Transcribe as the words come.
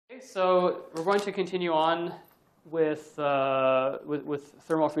So we're going to continue on with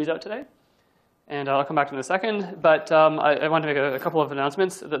thermal freeze-out today. And I'll come back to it in a second. But I want to make a couple of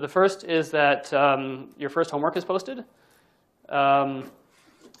announcements. The first is that your first homework is posted. I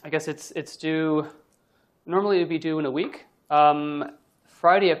guess it's due, normally it would be due in a week.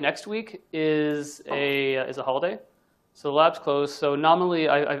 Friday of next week is a holiday. So the lab's closed. So nominally,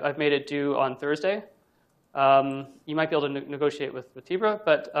 I've made it due on Thursday. You might be able to negotiate with Tibra,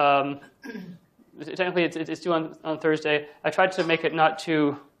 but technically it's due on Thursday. I tried to make it not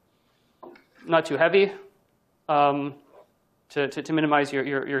too heavy to minimize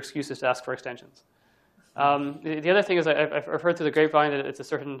your excuses to ask for extensions. The other thing is I've heard through the grapevine that it's a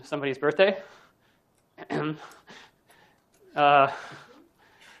certain somebody's birthday.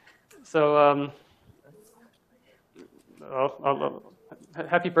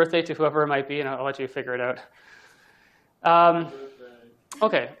 Happy birthday to whoever it might be, and I'll let you figure it out.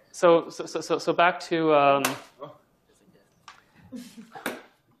 OK, so back to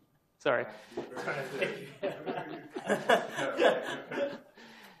sorry.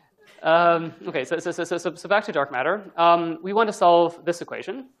 OK, so back to dark matter. We want to solve this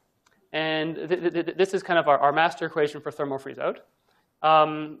equation, and this is kind of our master equation for thermal freeze-out.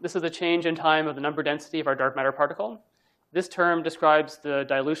 This is the change in time of the number density of our dark matter particle. This term describes the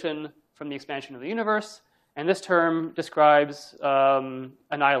dilution from the expansion of the universe, and this term describes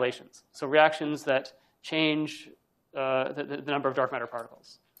annihilations, so reactions that change the number of dark matter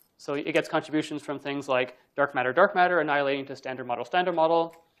particles. So it gets contributions from things like dark matter annihilating to standard model,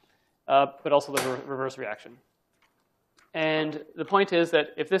 but also the reverse reaction. And the point is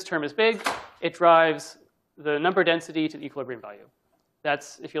that if this term is big, it drives the number density to the equilibrium value.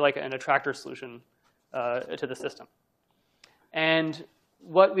 That's, if you like, an attractor solution to the system. And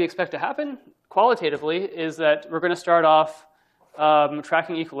what we expect to happen qualitatively is that we're going to start off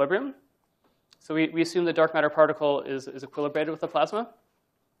tracking equilibrium. So we assume the dark matter particle is equilibrated with the plasma.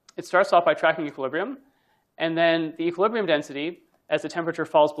 It starts off by tracking equilibrium. And then the equilibrium density, as the temperature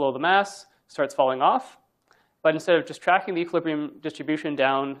falls below the mass, starts falling off. But instead of just tracking the equilibrium distribution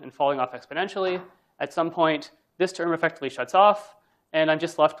down and falling off exponentially, at some point, this term effectively shuts off. And I'm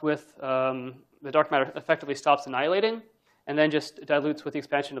just left with the dark matter effectively stops annihilating, and then just dilutes with the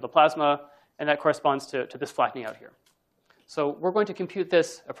expansion of the plasma. And that corresponds to this flattening out here. So we're going to compute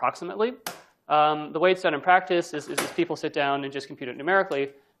this approximately. The way it's done in practice is people sit down and just compute it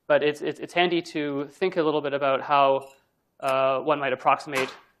numerically. But it's handy to think a little bit about how one might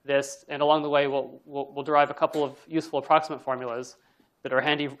approximate this. And along the way, we'll derive a couple of useful approximate formulas that are a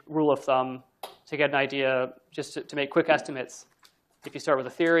handy rule of thumb to get an idea, just to make quick estimates. If you start with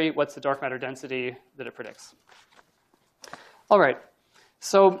a theory, what's the dark matter density that it predicts? All right.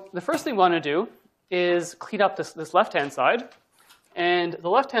 So the first thing we want to do is clean up this left-hand side. And the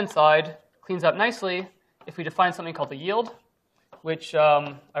left-hand side cleans up nicely if we define something called the yield, which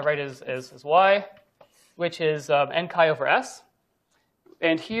I write as y, which is n chi over s.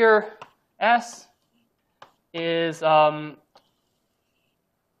 And here, s is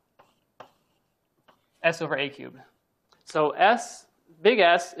s over a cubed. So big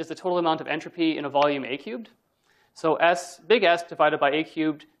S is the total amount of entropy in a volume a cubed. So big S divided by a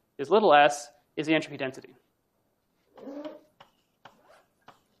cubed is little s is the entropy density.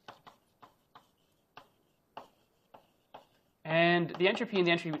 And the entropy and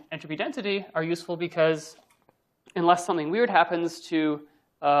the entropy density are useful because unless something weird happens to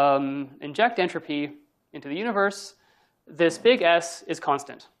inject entropy into the universe, this big S is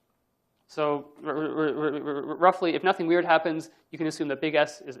constant. So roughly, if nothing weird happens, you can assume that big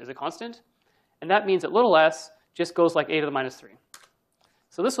S is a constant. And that means that little s just goes like a to the minus 3.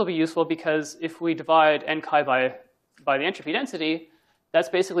 So this will be useful because if we divide n chi by the entropy density, that's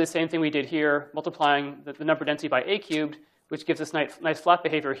basically the same thing we did here, multiplying the number density by a cubed, which gives us nice flat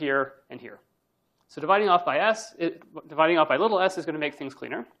behavior here and here. So dividing off by little s is going to make things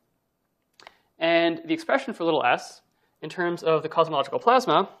cleaner. And the expression for little s, in terms of the cosmological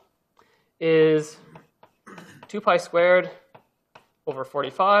plasma, is 2 pi squared over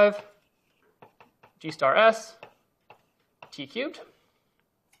 45 g star s t cubed.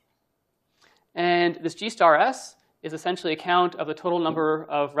 And this g star s is essentially a count of the total number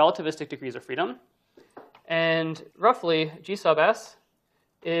of relativistic degrees of freedom. And roughly, g sub s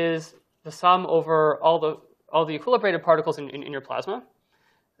is the sum over all the equilibrated particles in your plasma.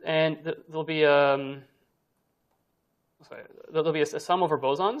 And there'll be a sum over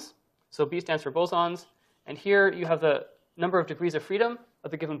bosons. So B stands for bosons. And here you have the number of degrees of freedom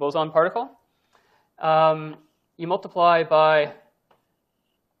of the given boson particle. You multiply by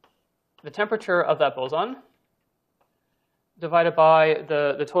the temperature of that boson, divided by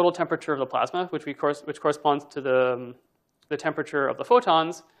the total temperature of the plasma, which corresponds to the temperature of the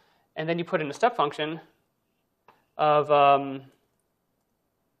photons, and then you put in a step function of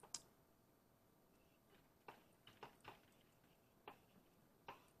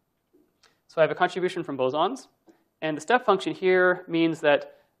so I have a contribution from bosons, and the step function here means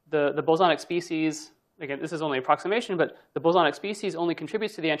that the bosonic species, again, this is only approximation, but the bosonic species only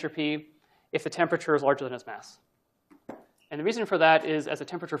contributes to the entropy if the temperature is larger than its mass. And the reason for that is as the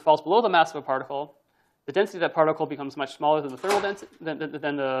temperature falls below the mass of a particle, the density of that particle becomes much smaller than the thermal density, than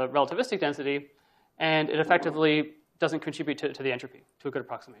the relativistic density, and it effectively doesn't contribute to the entropy, to a good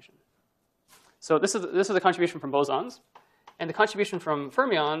approximation. So this is the contribution from bosons. And the contribution from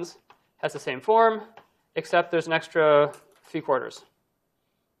fermions has the same form, except there's an extra 3/4.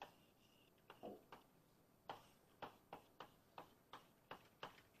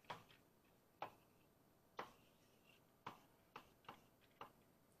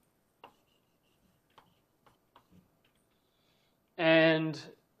 And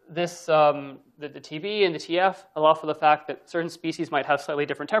this, the TB and the TF allow for the fact that certain species might have slightly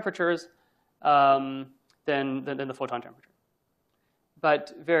different temperatures than the photon temperature.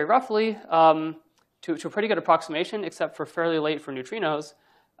 But very roughly, to a pretty good approximation, except for fairly late for neutrinos,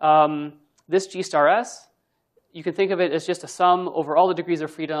 this G star S, you can think of it as just a sum over all the degrees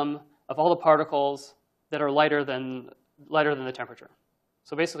of freedom of all the particles that are lighter than the temperature.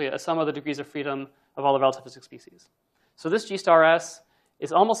 So basically, a sum of the degrees of freedom of all the relativistic species. So this G star S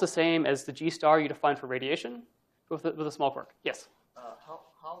is almost the same as the G star you define for radiation, with a small quirk. Yes?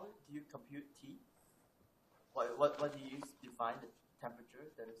 How do you compute T? What do you use to define the temperature?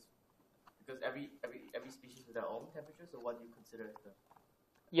 That is, because every species has their own temperature. So what do you consider the?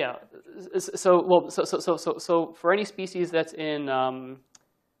 Yeah. So for any species that's in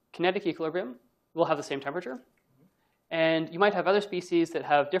kinetic equilibrium, we'll have the same temperature. Mm-hmm. And you might have other species that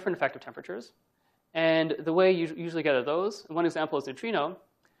have different effective temperatures. And the way you usually get at those, one example is neutrino,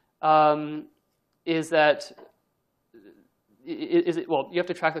 is that you have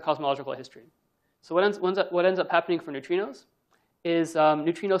to track the cosmological history. So what ends up happening for neutrinos is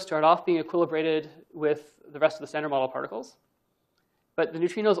neutrinos start off being equilibrated with the rest of the standard model particles. But the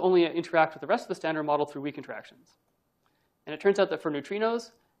neutrinos only interact with the rest of the standard model through weak interactions. And it turns out that for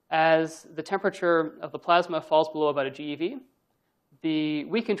neutrinos, as the temperature of the plasma falls below about a GeV, the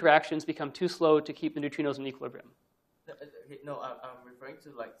weak interactions become too slow to keep the neutrinos in equilibrium. Okay, no, I'm referring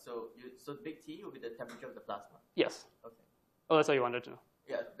to like, so big T will be the temperature of the plasma. Yes. Okay. Oh, that's all you wanted to know.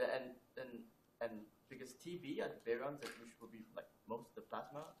 Yeah, and because TB at the baryons, which will be like most of the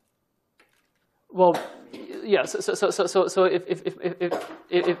plasma. Well, yeah. So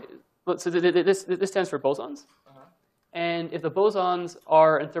this stands for bosons, and if the bosons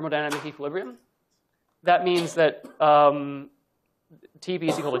are in thermodynamic equilibrium, that means that TB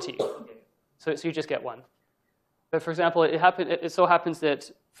is equal to T. Okay. So you just get one. But for example, it so happens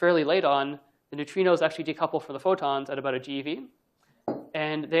that fairly late on, the neutrinos actually decouple from the photons at about a GeV,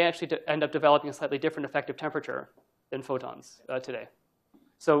 and they actually end up developing a slightly different effective temperature than photons today.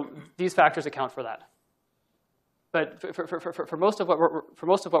 So these factors account for that. But for most of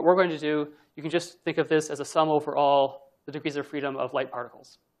what we're going to do, you can just think of this as a sum over all the degrees of freedom of light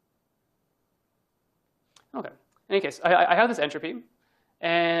particles. Okay. In any case, I have this entropy,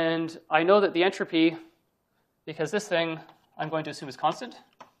 and I know that the entropy, because this thing I'm going to assume is constant,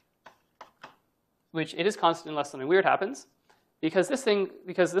 which it is constant unless something weird happens, because this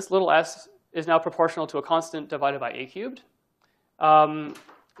little s is now proportional to a constant divided by a cubed.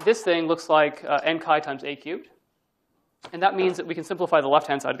 This thing looks like n chi times a cubed, and that means that we can simplify the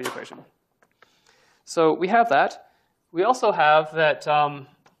left-hand side of the equation. So we have that. We also have that,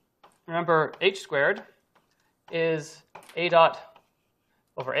 remember, h squared is a dot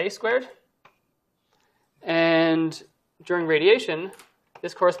over a squared. And during radiation,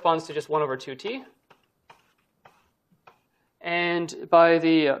 this corresponds to just 1 over 2t. And by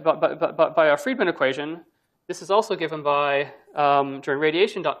our Friedmann equation, this is also given by, during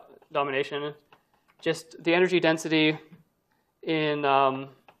radiation domination, just the energy density in,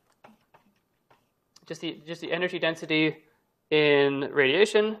 just the energy density in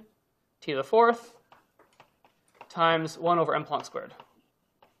radiation, t to the 4th, times 1 over m Planck squared.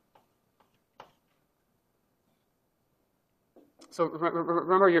 So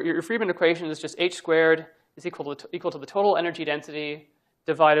remember, your Friedmann equation is just h squared is equal to the total energy density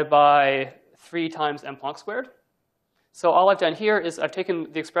divided by 3 times m Planck squared. So all I've done here is I've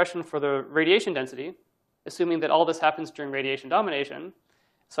taken the expression for the radiation density, assuming that all this happens during radiation domination.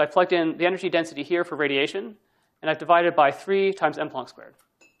 So I plugged in the energy density here for radiation, and I've divided by 3 times m Planck squared.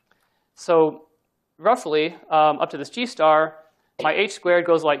 So roughly, up to this g star, my h squared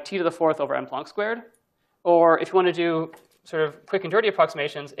goes like t to the fourth over m Planck squared. Or if you want to do sort of quick and dirty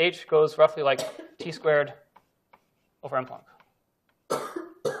approximations, h goes roughly like t squared over m Planck.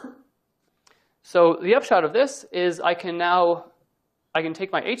 So the upshot of this is I can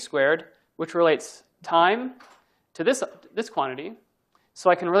take my h squared, which relates time to this quantity. So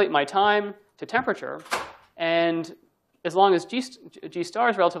I can relate my time to temperature. And as long as g star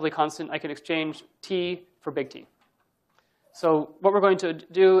is relatively constant, I can exchange t for big T. So what we're going to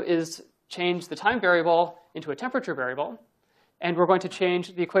do is change the time variable into a temperature variable. And we're going to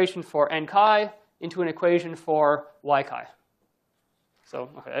change the equation for n chi into an equation for y chi. So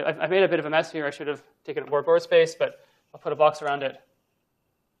okay, I've made a bit of a mess here. I should have taken more board space, but I'll put a box around it.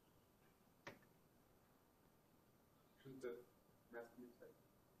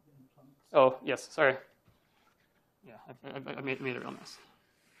 Oh, yes, sorry. Yeah, I made a real mess.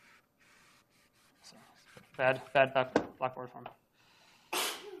 So, bad blackboard form.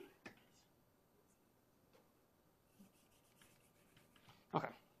 Okay.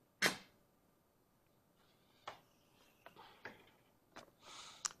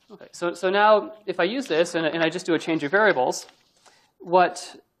 Okay, so now if I use this and I just do a change of variables,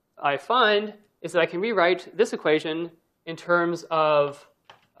 what I find is that I can rewrite this equation in terms of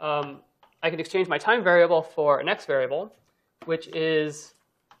I can exchange my time variable for an x variable, which is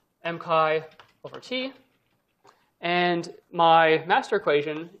m chi over t. And my master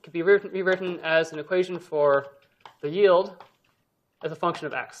equation can be rewritten as an equation for the yield as a function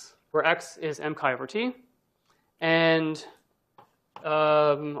of x, where x is m chi over t. And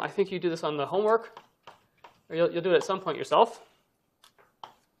I think you do this on the homework, or you'll do it at some point yourself.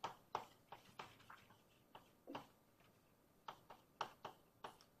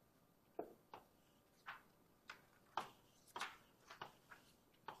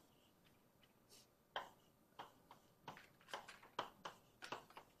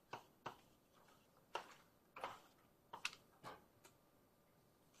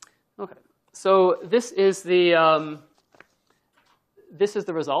 Okay, so this is the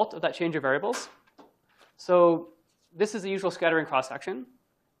result of that change of variables. So this is the usual scattering cross-section.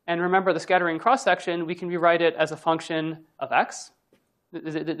 And remember, the scattering cross-section, we can rewrite it as a function of x.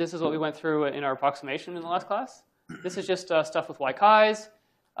 This is what we went through in our approximation in the last class. This is just stuff with y chi's.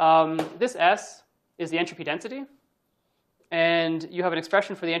 This S is the entropy density. And you have an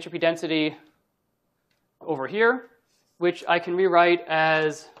expression for the entropy density over here, which I can rewrite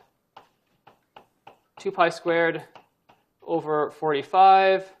as 2 pi squared over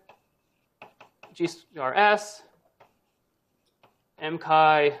 45 g star s m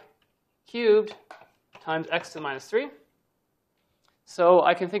chi cubed times x to the minus 3. So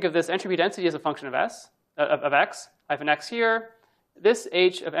I can think of this entropy density as a function of x. I have an x here. This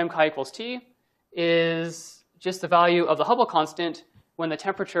h of m chi equals t is just the value of the Hubble constant when the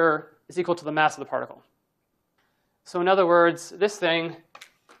temperature is equal to the mass of the particle. So in other words, this thing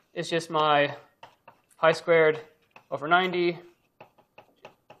is just my pi squared over 90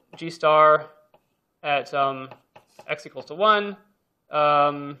 g star at x equals to 1,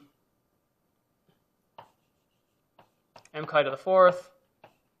 m chi to the fourth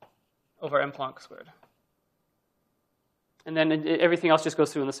over m Planck squared. And then everything else just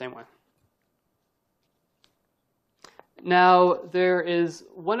goes through in the same way. Now, there is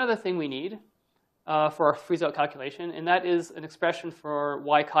one other thing we need for our freeze-out calculation, and that is an expression for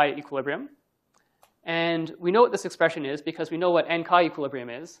y chi equilibrium. And we know what this expression is because we know what n chi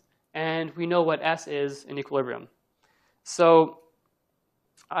equilibrium is, and we know what S is in equilibrium. So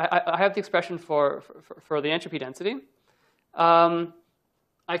I have the expression for the entropy density.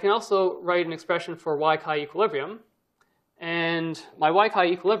 I can also write an expression for y chi equilibrium. And my y chi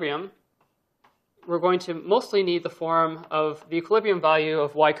equilibrium, we're going to mostly need the form of the equilibrium value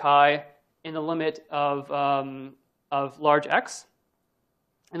of y chi in the limit of large x.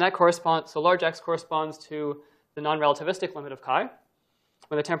 And that corresponds, so large x corresponds to the non-relativistic limit of chi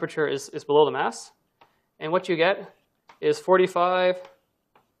when the temperature is below the mass. And what you get is 45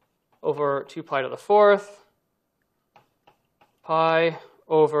 over 2 pi to the fourth, pi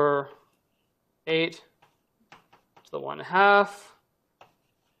over 8 to the 1/2,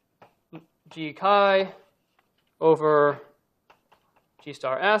 g chi over g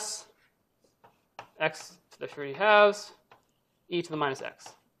star s, x to the 3/2, e to the minus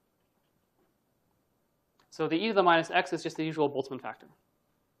x. So the e to the minus x is just the usual Boltzmann factor.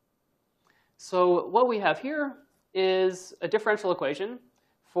 So what we have here is a differential equation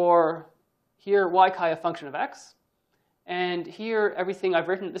for here y chi a function of x. And here everything I've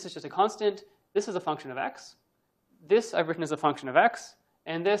written, this is just a constant. This is a function of x. This I've written as a function of x.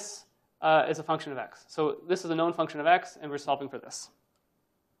 And this is a function of x. So this is a known function of x, and we're solving for this.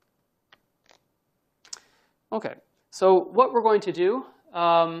 OK, so what we're going to do,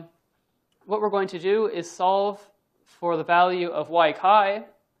 is solve for the value of y chi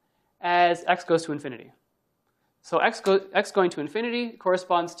as x goes to infinity. So x going to infinity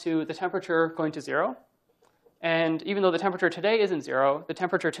corresponds to the temperature going to 0. And even though the temperature today isn't 0, the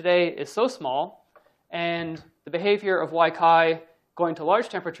temperature today is so small, and the behavior of y chi going to large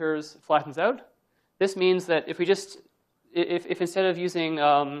temperatures flattens out. This means that if instead of using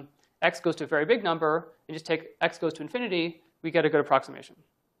x goes to a very big number and just take x goes to infinity, we get a good approximation.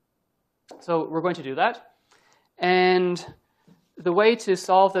 So we're going to do that. And the way to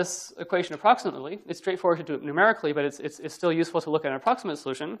solve this equation approximately, it's straightforward to do it numerically, but it's still useful to look at an approximate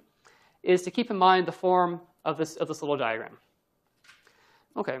solution, is to keep in mind the form of this little diagram.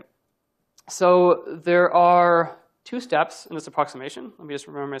 OK, so there are 2 steps in this approximation. Let me just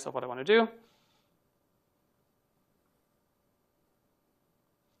remember myself what I want to do.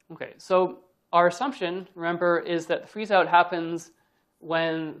 OK, so our assumption, remember, is that the freeze-out happens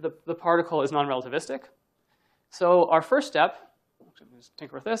when the particle is non-relativistic. So our first step, let me just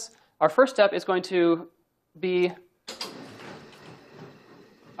tinker with this. Our first step is going to be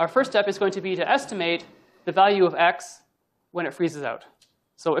to estimate the value of x when it freezes out.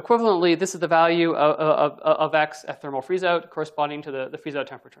 So equivalently, this is the value of x at thermal freeze-out corresponding to the freeze-out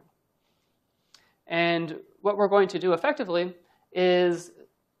temperature. And what we're going to do effectively is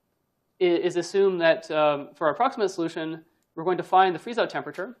assume that for our approximate solution, we're going to find the freeze-out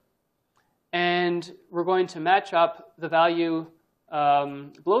temperature, and we're going to match up the value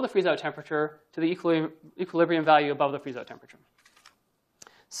below the freeze-out temperature to the equilibrium value above the freeze-out temperature.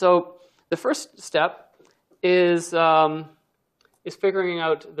 So the first step is figuring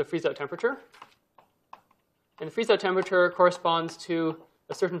out the freeze-out temperature. And the freeze-out temperature corresponds to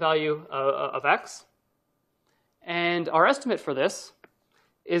a certain value of x. And our estimate for this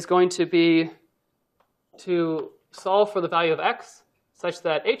is going to be to solve for the value of x such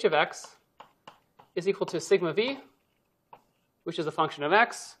that h of x is equal to sigma v, which is a function of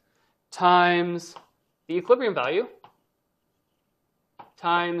x, times the equilibrium value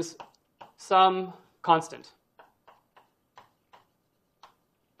times some constant.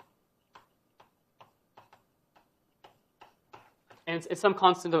 And it's some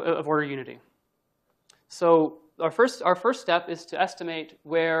constant of order unity. So our first step is to estimate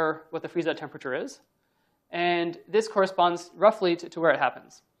what the freeze-out temperature is. And this corresponds roughly to where it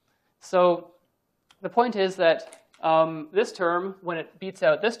happens. So the point is that this term, when it beats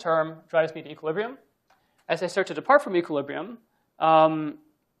out this term, drives me to equilibrium. As I start to depart from equilibrium, that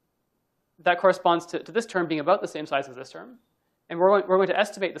corresponds to this term being about the same size as this term. And we're going to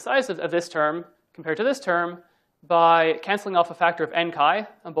estimate the size of this term compared to this term by canceling off a factor of n chi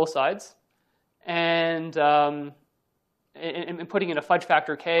on both sides and putting in a fudge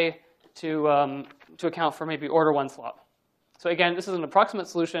factor k to account for maybe order 1 slop. So again, this is an approximate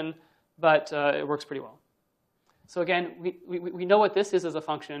solution, but it works pretty well. So again, we know what this is as a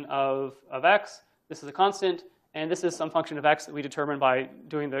function of x. This is a constant. And this is some function of x that we determine by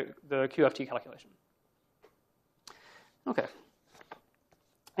doing the QFT calculation. OK.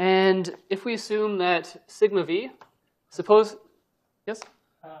 And if we assume that sigma v, suppose, yes?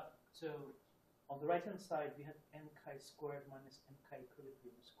 So on the right-hand side, we have n chi squared minus n chi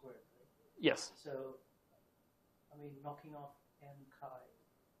equilibrium squared, right? Yes. So, I mean, knocking off n chi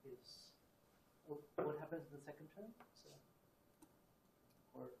is, what happens in the second term? So,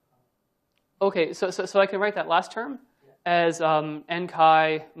 OK, so I can write that last term as n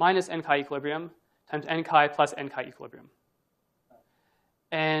chi minus n chi equilibrium times n chi plus n chi equilibrium.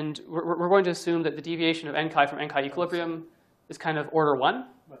 And we're going to assume that the deviation of n chi from n chi equilibrium is kind of order 1.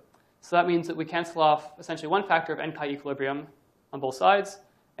 Right. So that means that we cancel off essentially one factor of n chi equilibrium on both sides.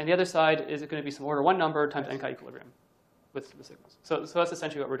 And the other side is going to be some order 1 number times n chi equilibrium with the sigmas. So that's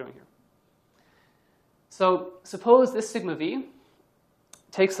essentially what we're doing here. So suppose this sigma v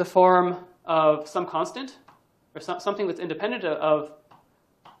takes the form of some constant, or something that's independent of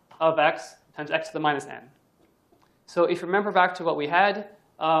x times x to the minus n. So if you remember back to what we had,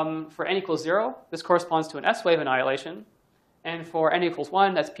 for n equals 0, this corresponds to an S wave annihilation. And for n equals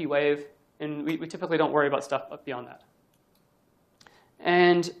 1, that's P wave. And we typically don't worry about stuff beyond that.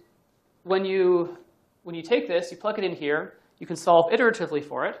 And when you take this, you plug it in here, you can solve iteratively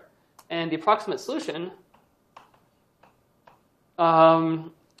for it. And the approximate solution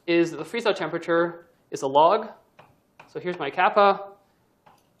is that the freeze-out temperature is a log. So here's my kappa.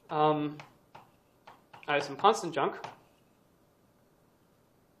 I have some constant junk.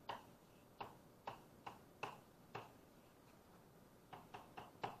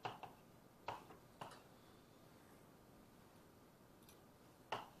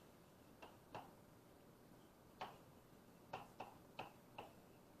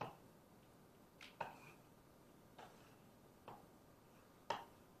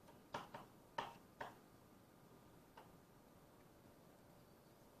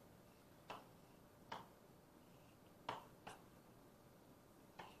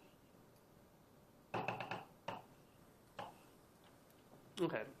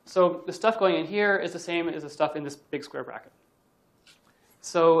 Okay, so the stuff going in here is the same as the stuff in this big square bracket.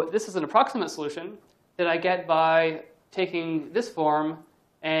 So this is an approximate solution that I get by taking this form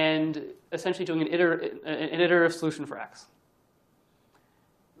and essentially doing an iterative solution for x.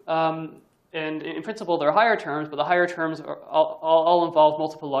 And in principle, there are higher terms, but the higher terms all involve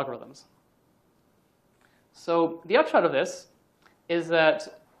multiple logarithms. So the upshot of this is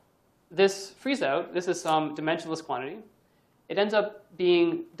that this freeze out, this is some dimensionless quantity. It ends up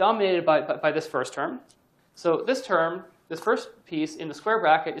being dominated by this first term. So this term, this first piece in the square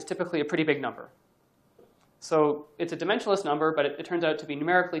bracket, is typically a pretty big number. So it's a dimensionless number, but it turns out to be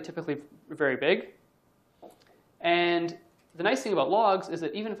numerically typically very big. And the nice thing about logs is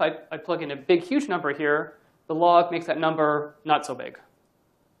that even if I plug in a big, huge number here, the log makes that number not so big.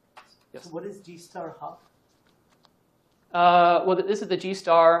 Yes? So what is G star half? Well, this is the G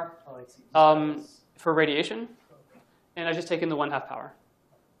star Oh, I see. for radiation. Okay. And I've just taken the 1/2 power.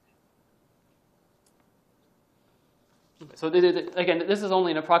 Okay, so again, this is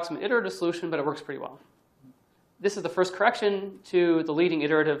only an approximate iterative solution, but it works pretty well. This is the first correction to the leading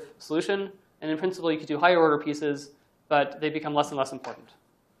iterative solution. And in principle, you could do higher order pieces, but they become less and less important.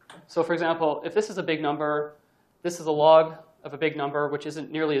 So for example, if this is a big number, this is a log of a big number, which isn't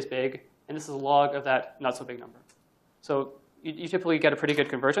nearly as big. And this is a log of that not so big number. So you typically get a pretty good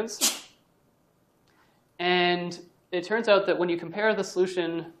convergence. And it turns out that when you compare the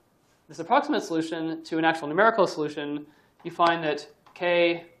solution, this approximate solution, to an actual numerical solution, you find that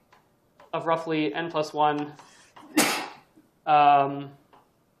k of roughly n plus 1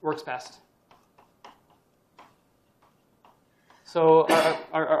 works best. So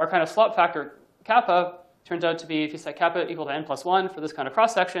our kind of slop factor kappa turns out to be, if you set kappa equal to n plus 1 for this kind of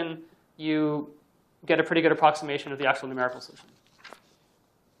cross-section, you get a pretty good approximation of the actual numerical solution.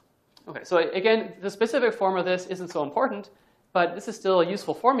 Okay, so again, the specific form of this isn't so important, but this is still a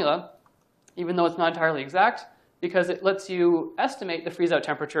useful formula, even though it's not entirely exact, because it lets you estimate the freeze-out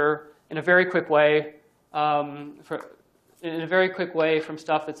temperature in a very quick way, from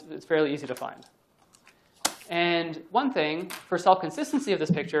stuff that's fairly easy to find. And one thing for self-consistency of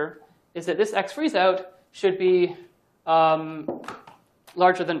this picture is that this x freeze-out should be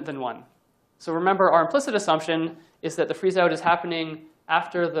larger than 1. So remember, our implicit assumption is that the freeze-out is happening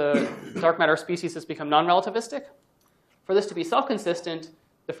after the dark matter species has become non-relativistic. For this to be self-consistent,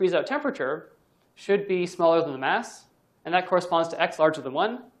 the freeze-out temperature should be smaller than the mass, and that corresponds to x larger than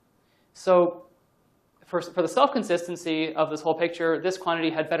 1. So for the self-consistency of this whole picture, this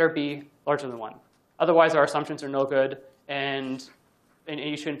quantity had better be larger than 1. Otherwise, our assumptions are no good, and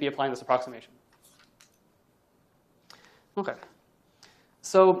you shouldn't be applying this approximation. Okay.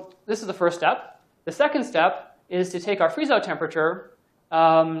 So this is the first step. The second step is to take our freeze-out temperature,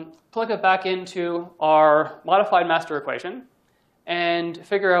 plug it back into our modified master equation, and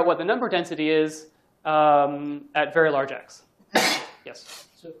figure out what the number density is at very large x. Yes?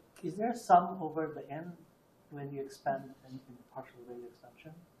 So is there a sum over the n when you expand in the partial value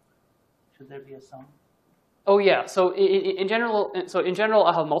expansion? Should there be a sum? Oh yeah. So in general,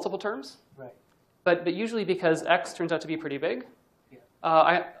 I'll have multiple terms. Right. But usually because x turns out to be pretty big,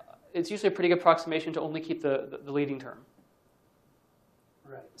 it's usually a pretty good approximation to only keep the leading term.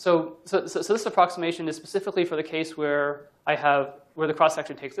 Right. So this approximation is specifically for the case where where the cross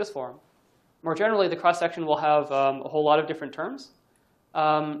section takes this form. More generally, the cross section will have a whole lot of different terms,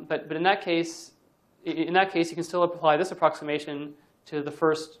 but in that case, you can still apply this approximation to the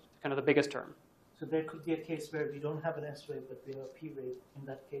first kind of the biggest term. So there could be a case where we don't have an S rate, but we have a P rate. In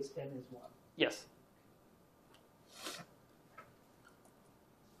that case, n is 1. Yes.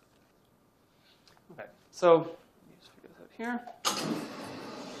 Okay. So let me just figure this out here.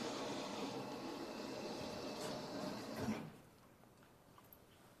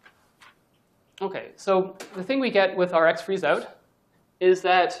 Okay, so the thing we get with our x freeze out is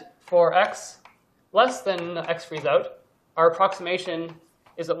that for x less than x freeze out, our approximation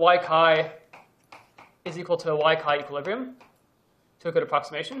is that y chi is equal to y chi equilibrium, to a good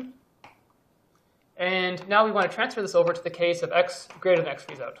approximation. And now we want to transfer this over to the case of x greater than x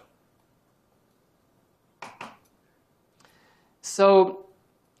freeze out. So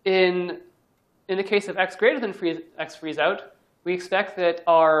in the case of x greater than x freeze out, we expect that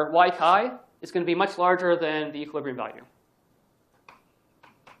our y chi is going to be much larger than the equilibrium value.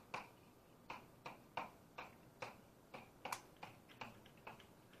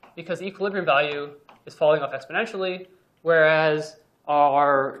 Because the equilibrium value is falling off exponentially, whereas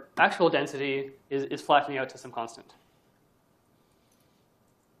our actual density is flattening out to some constant.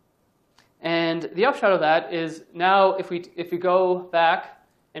 And the upshot of that is now if we go back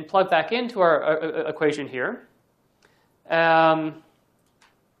and plug back into our equation here,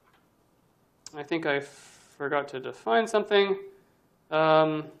 I think I forgot to define something.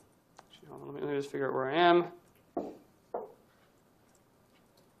 Let me just figure out where I am.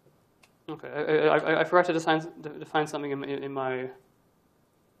 Okay, I forgot to define something in my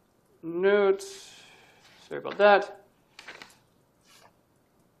notes. Sorry about that.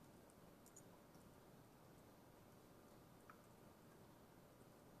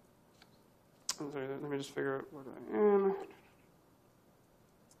 I'm sorry, let me just figure out where I am.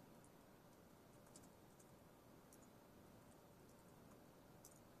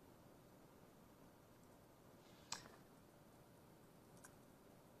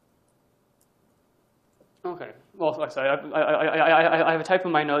 Okay. Well, sorry, I have a typo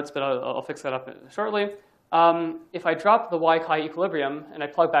in my notes, but I'll fix that up shortly. If I drop the y-chi equilibrium and I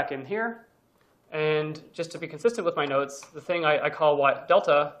plug back in here, and just to be consistent with my notes, the thing I call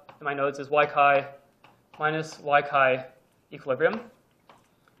delta in my notes is y-chi minus y-chi equilibrium.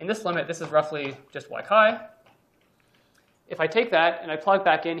 In this limit, this is roughly just y-chi. If I take that and I plug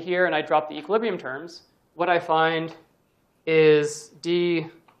back in here and I drop the equilibrium terms, what I find is d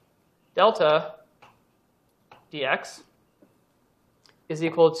delta dx is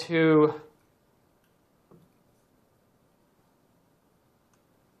equal to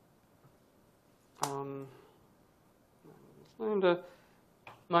lambda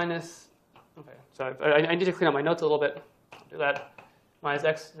minus, okay, so I need to clean up my notes a little bit. I'll do that. Minus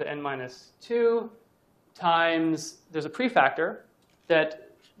x to the n minus 2 times, there's a prefactor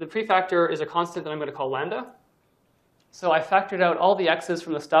that the prefactor is a constant that I'm going to call lambda. So I factored out all the x's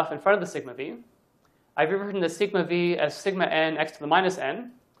from the stuff in front of the sigma v. I've rewritten the sigma v as sigma n x to the minus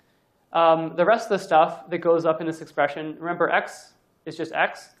n. The rest of the stuff that goes up in this expression, remember x is just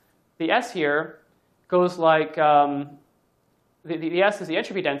x. The s here goes like, the s is the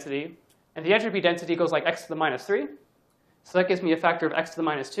entropy density, and the entropy density goes like x to the minus 3. So that gives me a factor of x to the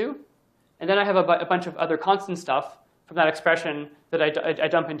minus 2. And then I have a bunch of other constant stuff from that expression that I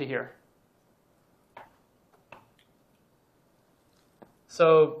dump into here.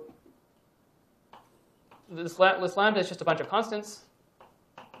 So this lambda is just a bunch of constants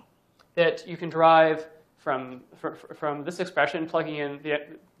that you can derive from this expression, plugging in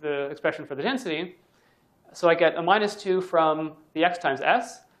the expression for the density. So I get a minus 2 from the x times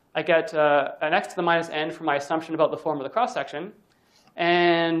s. I get an x to the minus n for my assumption about the form of the cross-section.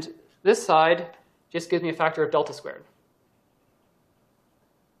 And this side just gives me a factor of delta squared.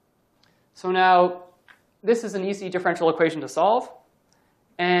 So now this is an easy differential equation to solve.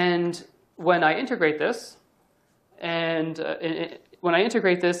 And when I integrate this, and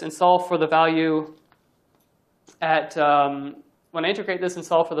solve for the value at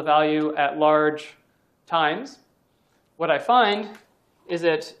large times, what I find is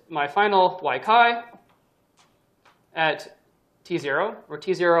that my final y-chi at t0, where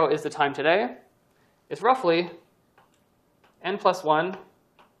t0 is the time today, is roughly n plus 1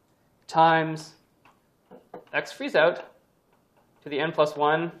 times x freeze out to the n plus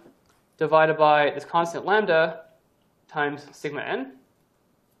 1 divided by this constant lambda times sigma n.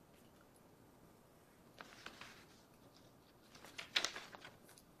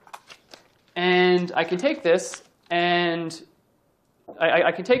 And I can take this and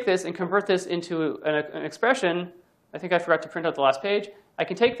convert this into an expression. I think I forgot to print out the last page. I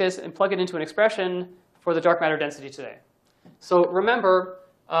can take this and plug it into an expression for the dark matter density today. So remember,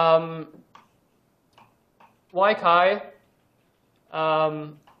 y-chi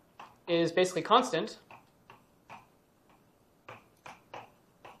is basically constant.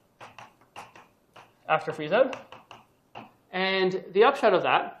 After freeze out. And the upshot of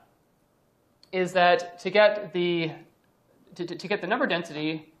that is that to get the number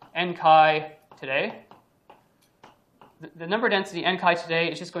density n-chi today, the number density n-chi today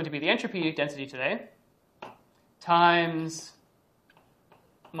is just going to be the entropy density today times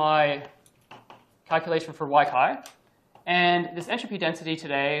my calculation for y-chi. And this entropy density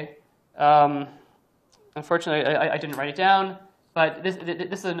today, unfortunately, I didn't write it down, but this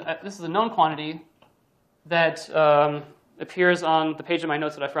is a known quantity that appears on the page of my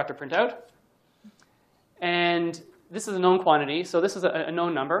notes that I forgot to print out. And this is a known quantity, so this is a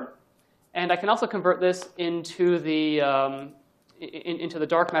known number. And I can also convert this into the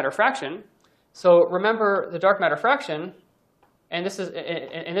dark matter fraction. So remember the dark matter fraction, and this is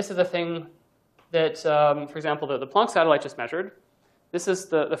the thing that, for example, the Planck satellite just measured. This is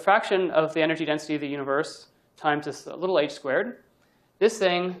the fraction of the energy density of the universe times this little h squared. This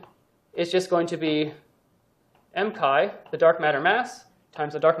thing is just going to be m-chi, the dark matter mass,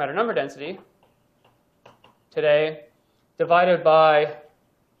 times the dark matter number density today, divided by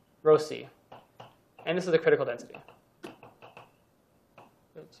rho c. And this is the critical density.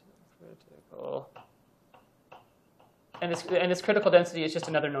 and this critical density is just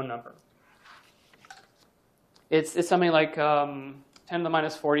another known number. It's something like 10 to the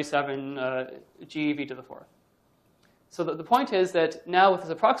minus 47 GeV to the fourth. So the point is that now with this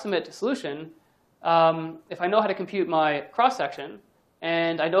approximate solution, if I know how to compute my cross-section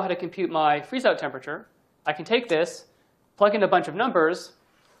and I know how to compute my freeze-out temperature, I can take this, plug in a bunch of numbers,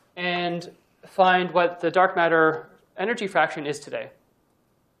 and find what the dark matter energy fraction is today.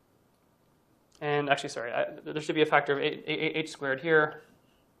 And actually, sorry, there should be a factor of h squared here.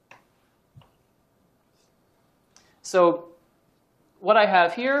 So what I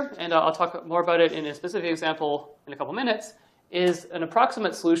have here, and I'll talk more about it in a specific example in a couple minutes, is an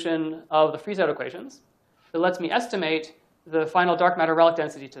approximate solution of the freeze-out equations that lets me estimate the final dark matter relic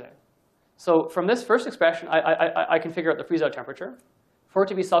density today. So from this first expression, I can figure out the freeze-out temperature. For it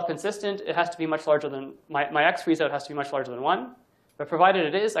to be self-consistent, it has to be much larger than, my x freeze-out has to be much larger than 1. But provided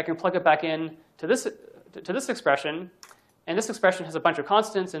it is, I can plug it back in to this expression. And this expression has a bunch of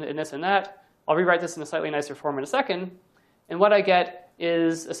constants and this and that. I'll rewrite this in a slightly nicer form in a second. And what I get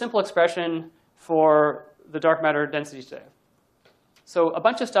is a simple expression for the dark matter density today. So a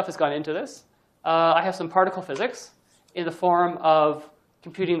bunch of stuff has gone into this. I have some particle physics in the form of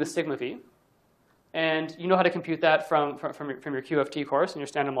computing the sigma v. And you know how to compute that from your QFT course and your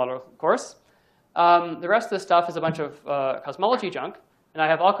standard model course. The rest of this stuff is a bunch of cosmology junk. And I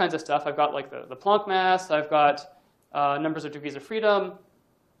have all kinds of stuff. I've got like the Planck mass. I've got numbers of degrees of freedom.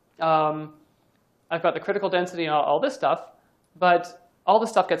 I've got the critical density and all this stuff. But all this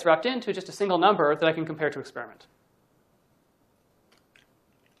stuff gets wrapped into just a single number that I can compare to experiment.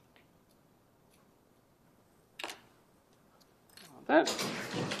 That.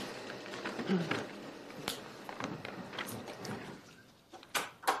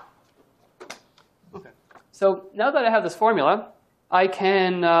 Okay. So now that I have this formula, I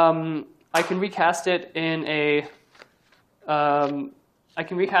can recast it in a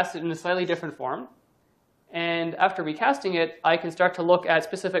slightly different form. And after recasting it, I can start to look at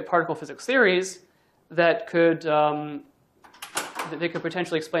specific particle physics theories that could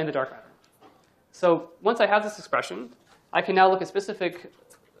potentially explain the dark matter. So once I have this expression, I can now look at specific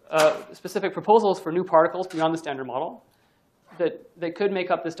proposals for new particles beyond the standard model that could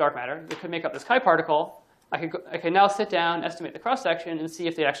make up this dark matter, that could make up this chi particle. I can now sit down, estimate the cross-section, and see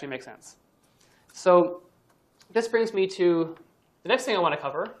if they actually make sense. So this brings me to the next thing I want to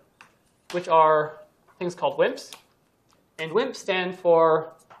cover, which are things called WIMPs. And WIMPs stand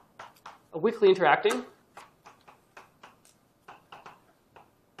for a weakly interacting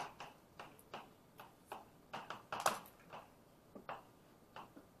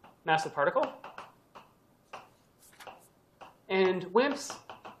massive particle. And WIMPs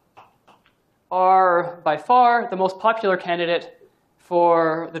are by far the most popular candidate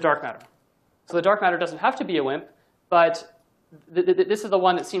for the dark matter. So the dark matter doesn't have to be a WIMP, but this is the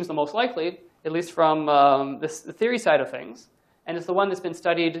one that seems the most likely, at least from the theory side of things. And it's the one that's been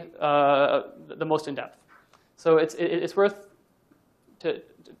studied the most in depth. So it's worth to,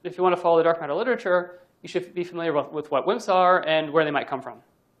 if you want to follow the dark matter literature, you should be familiar with what WIMPs are and where they might come from.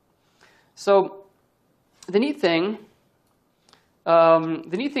 So the neat thing about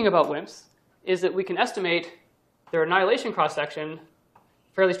WIMPs is that we can estimate their annihilation cross-section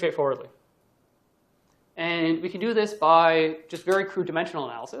fairly straightforwardly. And we can do this by just very crude dimensional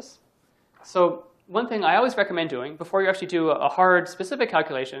analysis. So one thing I always recommend doing before you actually do a hard specific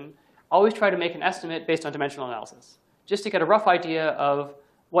calculation, always try to make an estimate based on dimensional analysis, just to get a rough idea of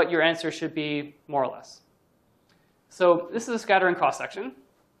what your answer should be, more or less. So this is a scattering cross-section.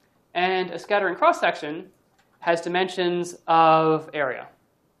 And a scattering cross-section has dimensions of area.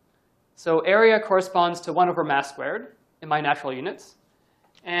 So area corresponds to 1 over mass squared in my natural units.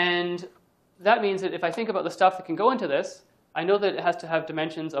 And that means that if I think about the stuff that can go into this, I know that it has to have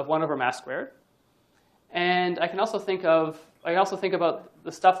dimensions of 1 over mass squared. And I can also think about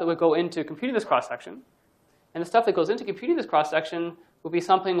the stuff that would go into computing this cross-section. And the stuff that goes into computing this cross-section would be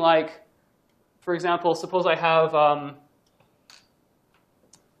something like, for example, suppose I have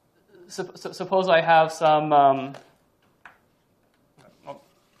some,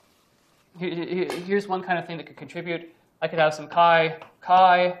 here's one kind of thing that could contribute. I could have some chi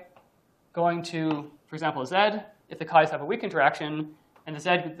going to, for example, z, if the chi's have a weak interaction, and the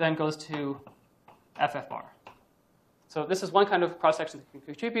z then goes to ff bar. So this is one kind of cross-section that can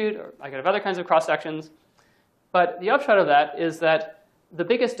contribute, or I could have other kinds of cross-sections. But the upshot of that is that the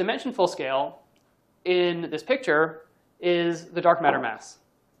biggest dimensionful scale in this picture is the dark matter mass.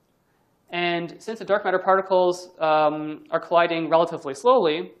 And since the dark matter particles are colliding relatively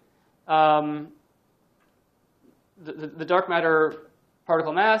slowly, the dark matter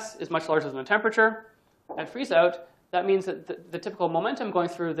particle mass is much larger than the temperature. At freeze-out, that means that the typical momentum going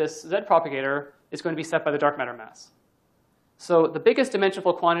through this Z propagator is going to be set by the dark matter mass. So the biggest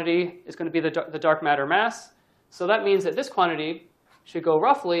dimensional quantity is going to be the dark matter mass. So that means that this quantity should go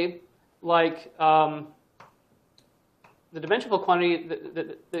roughly like the dimensional quantity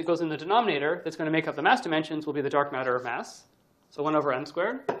that goes in the denominator that's going to make up the mass dimensions will be the dark matter mass. So 1 over m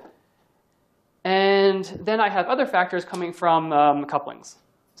squared. And then I have other factors coming from couplings.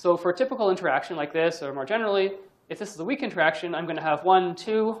 So for a typical interaction like this, or more generally, if this is a weak interaction, I'm going to have 1,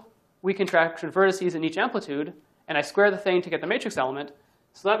 2 weak interaction vertices in each amplitude, and I square the thing to get the matrix element.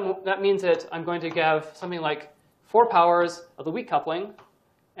 So that means that I'm going to have something like 4 powers of the weak coupling,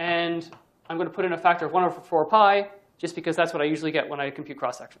 and I'm going to put in a factor of 1 over 4 pi, just because that's what I usually get when I compute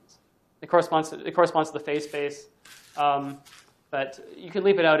cross sections. It corresponds to the phase space. But you can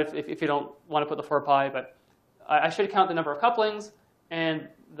leave it out if you don't want to put the 4 pi. But I should count the number of couplings and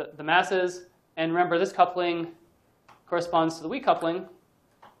the masses. And remember, this coupling corresponds to the weak coupling.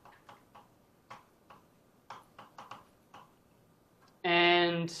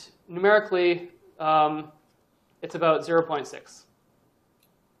 And numerically, it's about 0.6.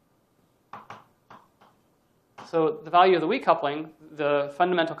 So the value of the weak coupling, the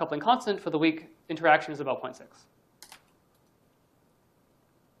fundamental coupling constant for the weak interaction is about 0.6.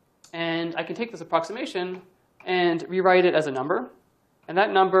 And I can take this approximation and rewrite it as a number. And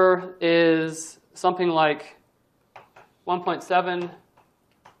that number is something like 1.7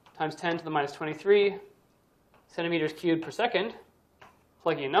 times 10 to the minus 23 centimeters cubed per second,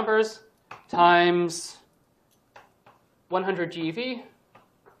 plugging in numbers, times 100 GeV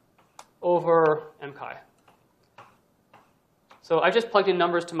over m chi. So I just plugged in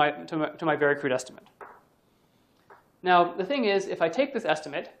numbers to my very crude estimate. Now, the thing is, if I take this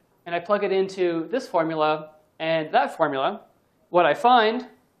estimate and I plug it into this formula and that formula, what I find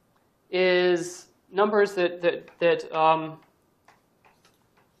is numbers that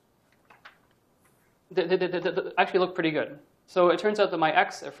actually look pretty good. So it turns out that my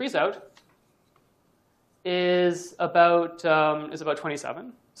x at freeze-out is about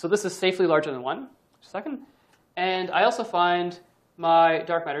 27. So this is safely larger than 1. Just a second. And I also find my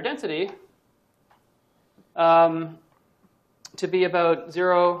dark matter density to be about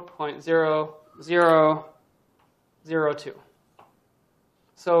 0.0002.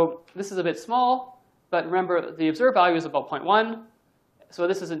 So this is a bit small, but remember the observed value is about 0.1, so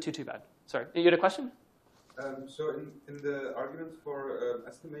this isn't too bad. Sorry, you had a question? So in the arguments for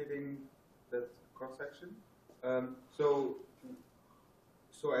estimating that cross-section, so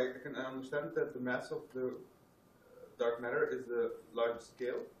I can understand that the mass of the dark matter is a large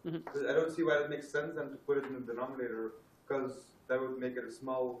scale. Mm-hmm. But I don't see why it makes sense then to put it in the denominator, because that would make it a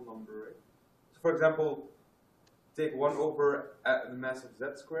small number, right? So for example, take 1 over the mass of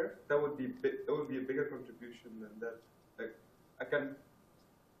z squared. That would be a bigger contribution than that. Like I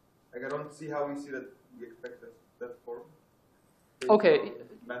don't see how we see that we expect that form. Okay.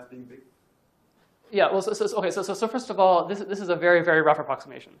 Mass being big. Yeah. Well, so first of all, this is a very, very rough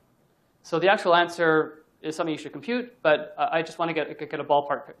approximation. So the actual answer is something you should compute, but I just want to get a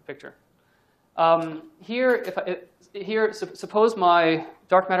ballpark picture. Here, suppose my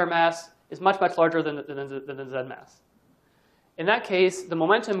dark matter mass is much larger than the Z mass. In that case, the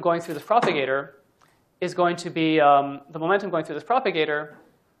momentum going through this propagator is going to be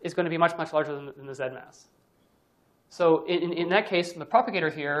much larger than the Z mass. So in that case, the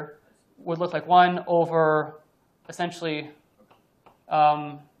propagator here would look like 1 over essentially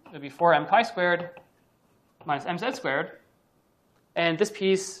it would be 4m chi squared minus mz squared. And this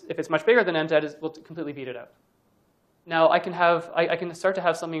piece, if it's much bigger than mz, will completely beat it out. Now I can start to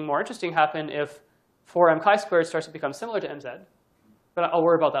have something more interesting happen if 4m chi squared starts to become similar to mz, but I'll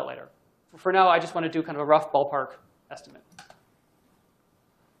worry about that later. For now, I just want to do kind of a rough ballpark estimate.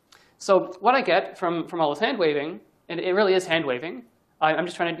 So what I get from all this hand waving, and it really is hand waving, I'm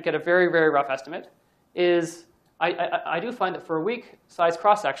just trying to get a very, very rough estimate, is I do find that for a weak size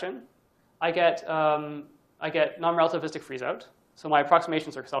cross section, I get non-relativistic freeze out. So my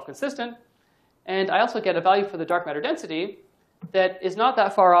approximations are self-consistent. And I also get a value for the dark matter density that is not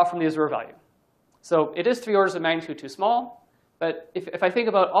that far off from the observed value. So it is 3 orders of magnitude too small. But if I think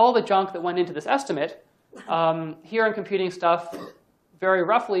about all the junk that went into this estimate, here I'm computing stuff very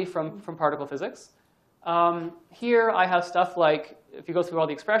roughly from particle physics. Here I have stuff like, if you go through all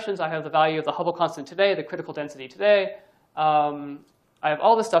the expressions, I have the value of the Hubble constant today, the critical density today. I have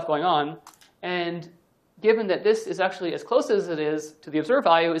all this stuff going on. And given that this is actually as close as it is to the observed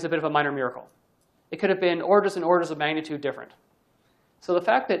value is a bit of a minor miracle. It could have been orders and orders of magnitude different. So the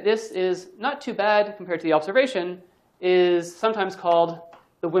fact that this is not too bad compared to the observation is sometimes called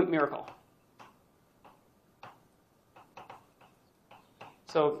the WIMP miracle.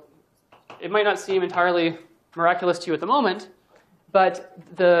 So it might not seem entirely miraculous to you at the moment, but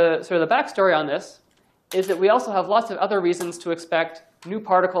the sort of the backstory on this is that we also have lots of other reasons to expect new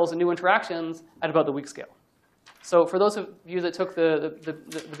particles and new interactions at about the weak scale. So for those of you that took the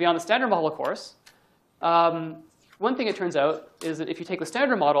Beyond the Standard Model course, one thing it turns out is that if you take the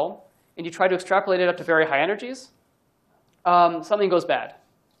standard model and you try to extrapolate it up to very high energies, something goes bad.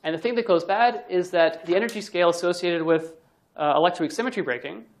 And the thing that goes bad is that the energy scale associated with electroweak symmetry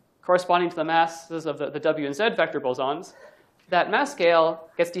breaking, corresponding to the masses of the W and Z vector bosons, that mass scale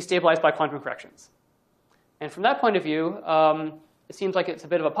gets destabilized by quantum corrections. And from that point of view, it seems like it's a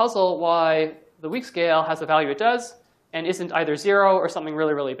bit of a puzzle why the weak scale has the value it does and isn't either 0 or something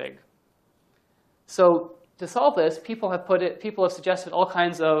really, really big. So to solve this, people have suggested all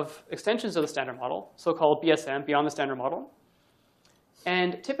kinds of extensions of the standard model, so-called BSM, Beyond the Standard Model.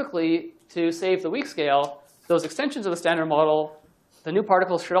 And typically, to save the weak scale, those extensions of the standard model, the new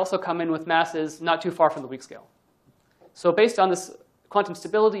particles should also come in with masses not too far from the weak scale. So based on this quantum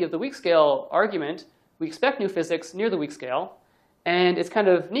stability of the weak scale argument, we expect new physics near the weak scale. And it's kind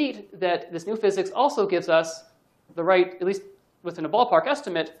of neat that this new physics also gives us the right, at least within a ballpark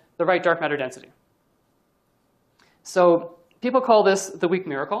estimate, the right dark matter density. So people call this the weak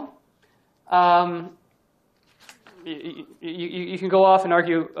miracle. You can go off and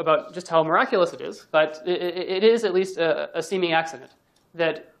argue about just how miraculous it is, but it is at least a seeming accident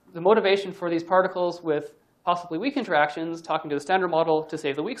that the motivation for these particles with possibly weak interactions, talking to the standard model to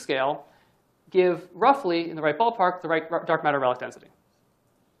save the weak scale, give roughly, in the right ballpark, the right dark matter relic density.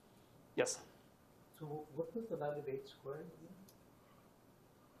 Yes? So what was the value of H squared?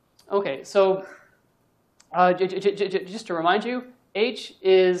 OK, so just to remind you, H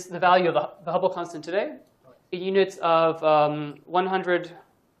is the value of the Hubble constant today, in units of 100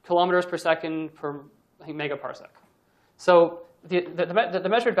 kilometers per second per, I think, megaparsec. So the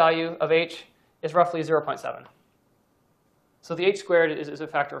measured value of H is roughly 0.7. So the H squared is a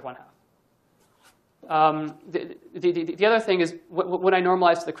factor of 1/2. The other thing is, when I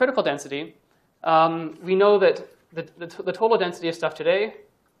normalize to the critical density, we know that the total density of stuff today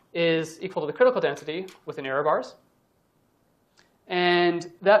is equal to the critical density within error bars. And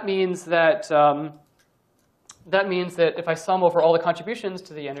that means that if I sum over all the contributions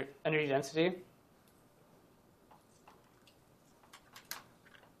to the energy density,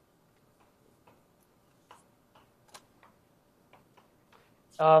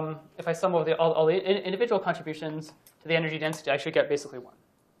 if I sum over all the individual contributions to the energy density, I should get basically 1.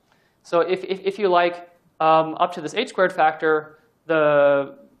 So if you like, up to this H squared factor,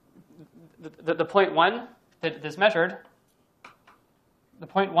 the 0.1 that is measured, the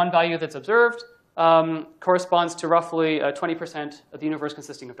 0.1 value that's observed, corresponds to roughly 20% of the universe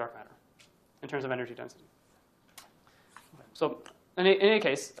consisting of dark matter in terms of energy density. So in any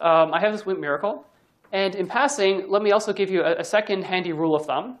case, I have this WIMP miracle. And in passing, let me also give you a second handy rule of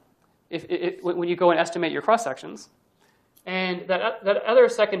thumb when you go and estimate your cross-sections. And that other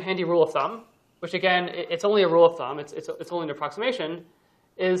second handy rule of thumb, which again, it's only a rule of thumb, it's only an approximation,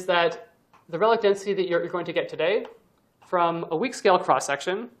 is that the relic density that you're going to get today from a weak scale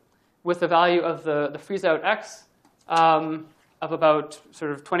cross-section with the value of the freeze-out x of about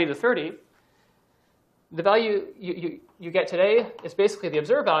sort of 20 to 30, the value you get today is basically the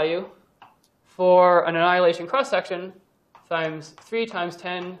observed value for an annihilation cross-section times 3 times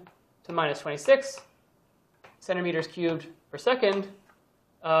 10 to minus 26 centimeters cubed per second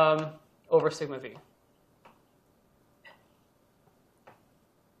over sigma v.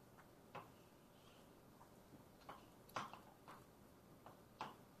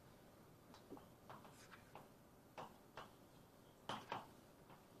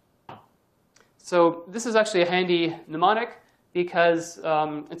 So this is actually a handy mnemonic because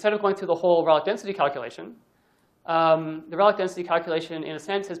instead of going through the whole relic density calculation, the relic density calculation, in a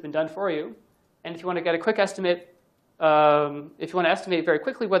sense, has been done for you. And if you want to get a quick estimate, if you want to estimate very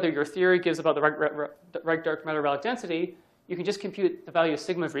quickly whether your theory gives about the right dark matter relic density, you can just compute the value of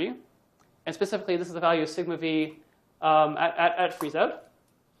sigma v. And specifically, this is the value of sigma v at freeze out.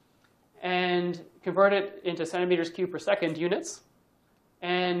 And convert it into centimeters cubed per second units.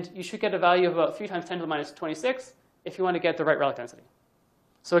 And you should get a value of about 3 times 10 to the minus 26 if you want to get the right relic density.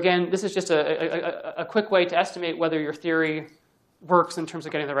 So again, this is just a quick way to estimate whether your theory works in terms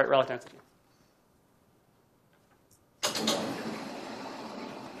of getting the right relic density.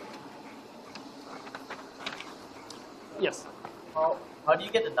 Yes? How do you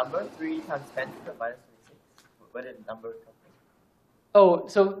get the number 3 times 10 to the minus 26? Where did the number come from? Oh,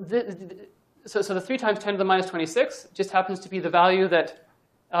 so so the 3 times 10 to the minus 26 just happens to be the value that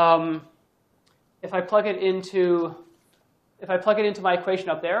if I plug it into my equation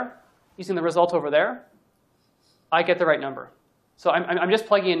up there, using the result over there, I get the right number. So I'm just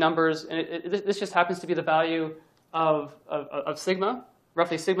plugging in numbers, and this just happens to be the value of sigma,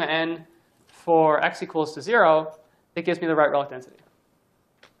 roughly sigma n, for x equals to 0. That gives me the right relic density.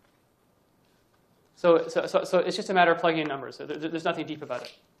 So it's just a matter of plugging in numbers. So there's nothing deep about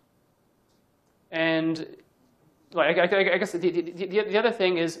it. And I guess the other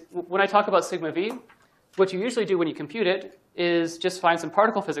thing is, when I talk about sigma v, what you usually do when you compute it is just find some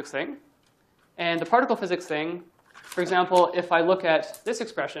particle physics thing. And the particle physics thing, for example, if I look at this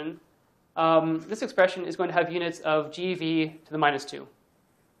expression is going to have units of GeV to the minus 2.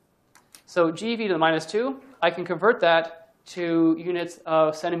 So GeV to the minus 2, I can convert that to units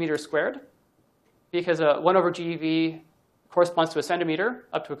of centimeters squared, because 1 over GeV corresponds to a centimeter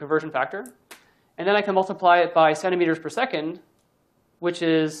up to a conversion factor. And then I can multiply it by centimeters per second, which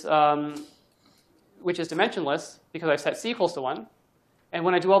is dimensionless because I set c equals to 1. And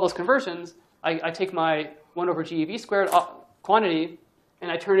when I do all those conversions, I take my 1 over GeV squared quantity,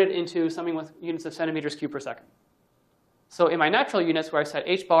 and I turn it into something with units of centimeters cubed per second. So in my natural units, where I set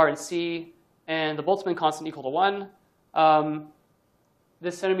h bar and c and the Boltzmann constant equal to 1,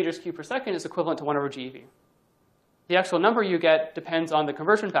 this centimeters cubed per second is equivalent to 1 over GeV. The actual number you get depends on the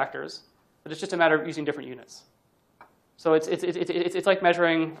conversion factors, but it's just a matter of using different units. So it's like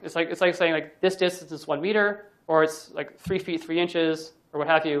measuring. It's like saying like this distance is 1 meter, or it's like 3 feet 3 inches, or what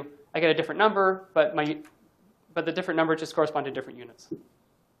have you. I get a different number, but the different number just correspond to different units.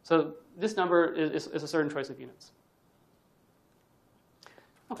 So this number is a certain choice of units.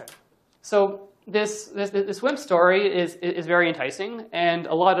 Okay, so this WIMP story is very enticing, and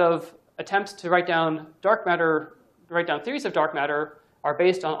a lot of attempts to write down theories of dark matter are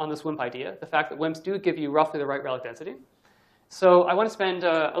based on this WIMP idea, the fact that WIMPs do give you roughly the right relic density. So I want to spend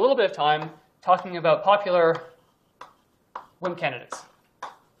a little bit of time talking about popular WIMP candidates.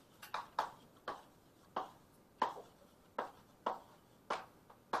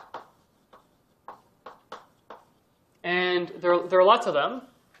 And there are lots of them,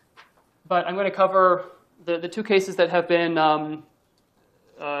 but I'm going to cover the 2 cases that have been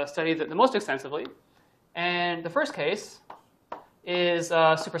studied the most extensively. And the first case is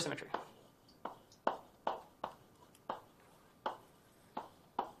supersymmetry.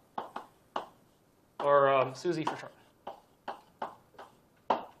 Or SUSY for short.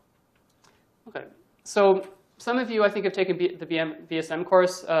 Okay, so some of you, I think, have taken the BSM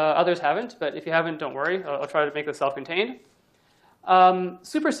course. Others haven't, but if you haven't, don't worry. I'll try to make this self-contained.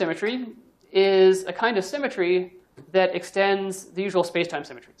 Supersymmetry is a kind of symmetry that extends the usual space-time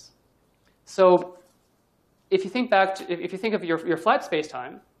symmetries. So if you think of your flat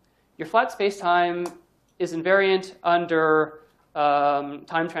space-time is invariant under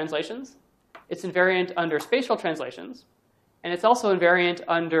time translations. It's invariant under spatial translations. And it's also invariant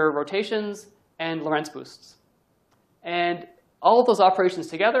under rotations and Lorentz boosts. And all of those operations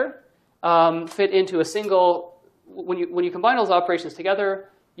together fit into a single. When you combine those operations together,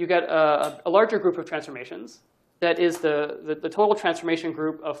 you get a larger group of transformations. That is the total transformation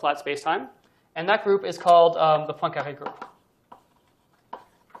group of flat spacetime. And that group is called the Poincaré group.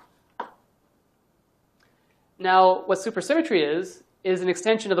 Now, what supersymmetry is an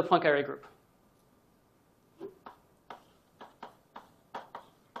extension of the Poincaré group.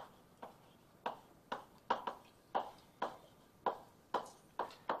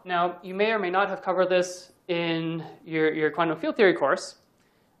 Now, you may or may not have covered this in your quantum field theory course,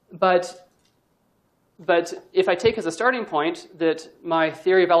 but if I take as a starting point that my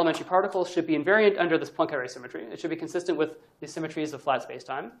theory of elementary particles should be invariant under this Poincaré symmetry, it should be consistent with the symmetries of flat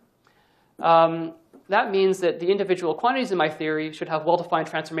spacetime, that means that the individual quantities in my theory should have well-defined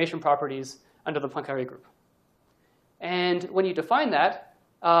transformation properties under the Poincaré group. And when you define that,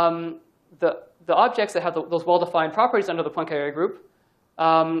 the objects that have those well-defined properties under the Poincaré group,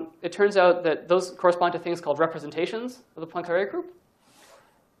 it turns out that those correspond to things called representations of the Poincaré group.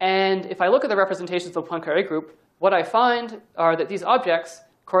 And if I look at the representations of the Poincaré group, what I find are that these objects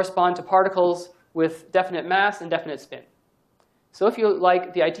correspond to particles with definite mass and definite spin. So if you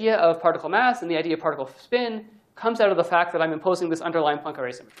like, the idea of particle mass and the idea of particle spin comes out of the fact that I'm imposing this underlying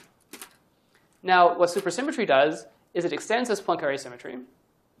Poincaré symmetry. Now, what supersymmetry does is it extends this Poincaré symmetry.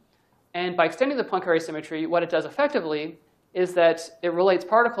 And by extending the Poincaré symmetry, what it does effectively is that it relates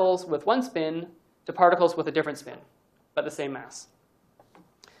particles with one spin to particles with a different spin, but the same mass.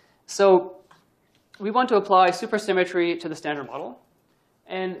 So we want to apply supersymmetry to the Standard Model.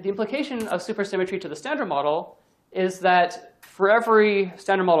 And the implication of supersymmetry to the Standard Model is that for every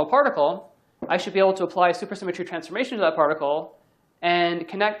Standard Model particle, I should be able to apply supersymmetry transformation to that particle and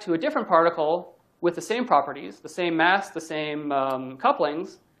connect to a different particle with the same properties, the same mass, the same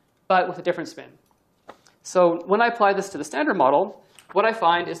couplings, but with a different spin. So when I apply this to the standard model, what I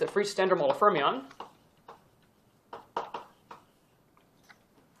find is that for each standard model fermion,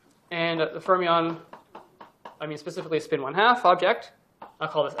 and the fermion, I mean specifically a spin 1/2 object, I'll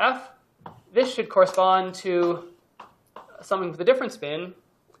call this F. This should correspond to something with a different spin.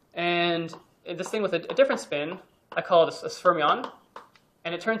 And this thing with a different spin, I call it a fermion.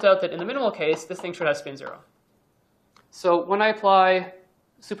 And it turns out that in the minimal case, this thing should have spin 0. So when I apply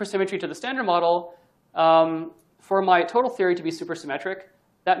supersymmetry to the standard model, for my total theory to be supersymmetric,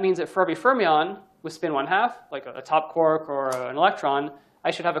 that means that for every fermion with spin 1/2, like a top quark or an electron,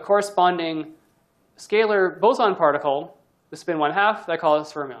 I should have a corresponding scalar boson particle with spin 1/2 that I call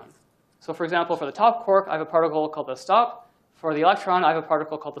this fermion. So for example, for the top quark, I have a particle called the stop. For the electron, I have a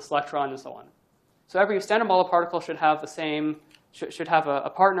particle called the selectron, and so on. So every standard model particle should have the same, should have a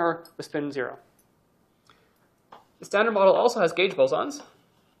partner with spin 0. The standard model also has gauge bosons.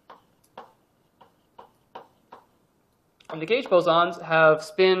 And the gauge bosons have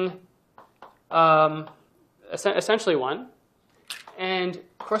spin essentially 1. And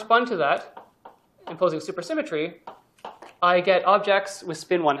corresponding to that, imposing supersymmetry, I get objects with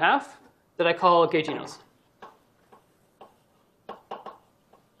spin 1/2 that I call gauginos.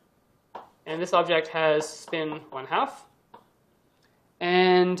 And this object has spin 1/2.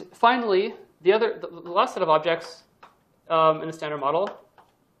 And finally, the last set of objects in the standard model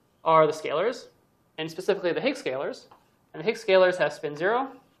are the scalars, and specifically the Higgs scalars. And the Higgs scalars have spin 0.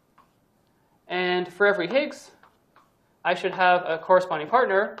 And for every Higgs, I should have a corresponding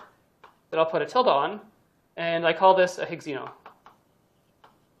partner that I'll put a tilde on. And I call this a Higgsino.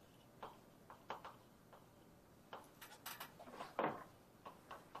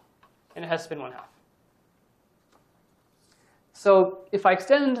 And it has spin 1/2. So if I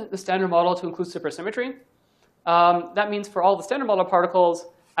extend the standard model to include supersymmetry, that means for all the standard model particles,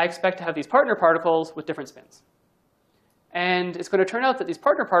 I expect to have these partner particles with different spins. And it's going to turn out that these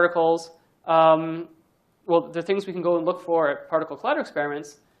partner particles, well, they're things we can go and look for at particle collider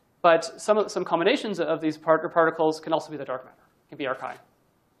experiments. But some combinations of these partner particles can also be the dark matter, can be arc-high.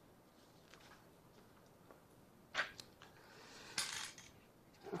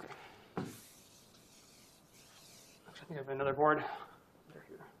 Okay. Actually, I think I have another board under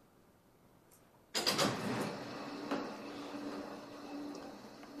here.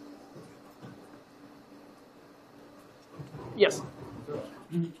 Yes. So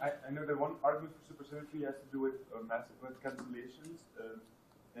I know that one argument for supersymmetry has to do with massive cancellations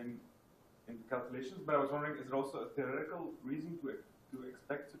in calculations, but I was wondering, is there also a theoretical reason to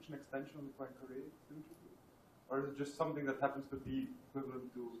expect such an extension of the Poincare symmetry? Or is it just something that happens to be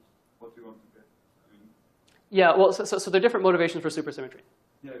equivalent to what you want to get? I mean, yeah, well, so there are different motivations for supersymmetry.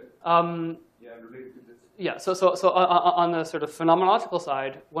 Yeah. Yeah, related to this. Yeah, so on the sort of phenomenological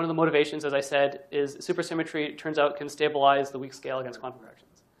side, one of the motivations, as I said, is supersymmetry, it turns out, can stabilize the weak scale against quantum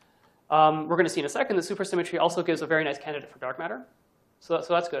fractions. We're going to see in a second that supersymmetry also gives a very nice candidate for dark matter. So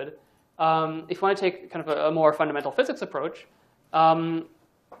that's good. If you want to take kind of a more fundamental physics approach, a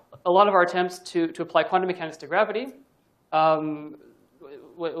lot of our attempts to apply quantum mechanics to gravity, one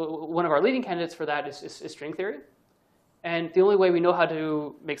of our leading candidates for that is string theory. And the only way we know how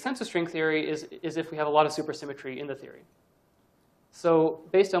to make sense of string theory is if we have a lot of supersymmetry in the theory. So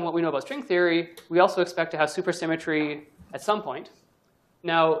based on what we know about string theory, we also expect to have supersymmetry at some point.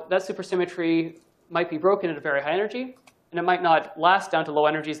 Now, that supersymmetry might be broken at a very high energy, and it might not last down to low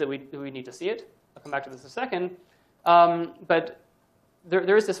energies that we need to see it. I'll come back to this in a second. But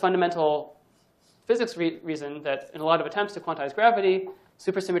there is this fundamental physics reason that in a lot of attempts to quantize gravity,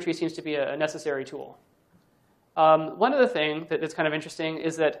 supersymmetry seems to be a necessary tool. One other thing that's kind of interesting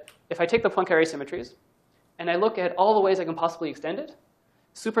is that if I take the Poincare symmetries and I look at all the ways I can possibly extend it,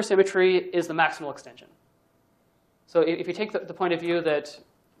 supersymmetry is the maximal extension. So if you take the point of view that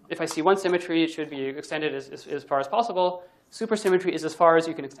if I see one symmetry, it should be extended as far as possible, supersymmetry is as far as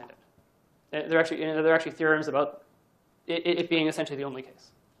you can extend it. There are actually theorems about it being essentially the only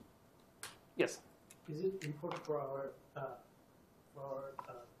case. Yes? Is it important for our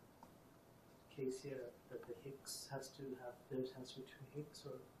case here that the Higgs has to have, there has to be two Higgs,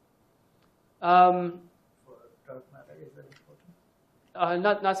 or for dark matter, is that important?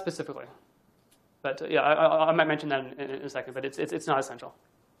 Not specifically. But yeah, I might mention that in a second, but it's not essential.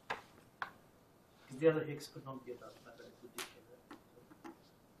 The other Higgs could not be a dark matter, it would decay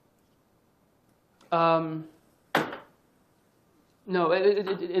that. No,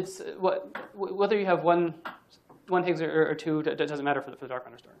 it's whether you have one Higgs or two doesn't matter for the dark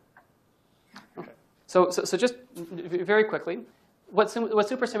matter story. So just very quickly, what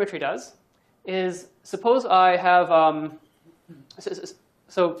supersymmetry does is, suppose I have,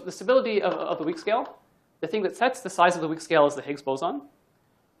 so the stability of the weak scale, the thing that sets the size of the weak scale is the Higgs boson.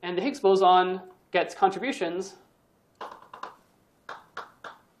 And the Higgs boson gets contributions.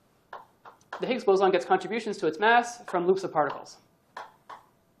 The Higgs boson gets contributions to its mass from loops of particles.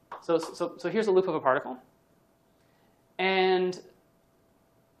 So here's a loop of a particle. And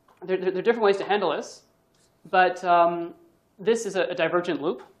there are different ways to handle this. But this is a divergent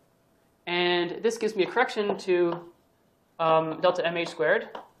loop. And this gives me a correction to delta mh squared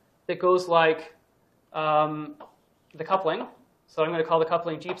that goes like the coupling. So I'm going to call the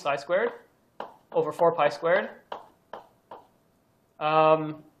coupling g psi squared over 4 pi squared.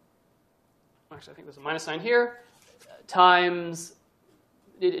 Actually, I think there's a minus sign here. Times,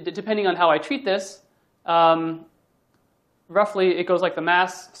 depending on how I treat this, roughly it goes like the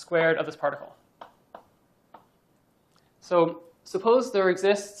mass squared of this particle. So suppose there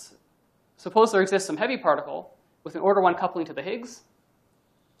exists some heavy particle with an order 1 coupling to the Higgs.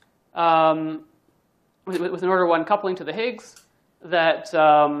 With an order 1 coupling to the Higgs that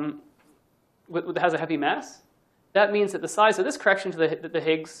has a heavy mass. That means that the size of this correction to the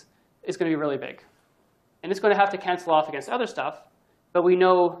Higgs is going to be really big. And it's going to have to cancel off against other stuff. But we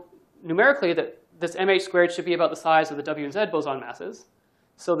know numerically that this mh squared should be about the size of the W and Z boson masses.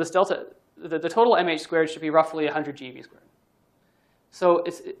 So this delta, the total mh squared should be roughly 100 GeV squared. So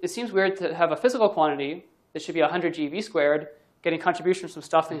it seems weird to have a physical quantity that should be 100 GeV squared getting contributions from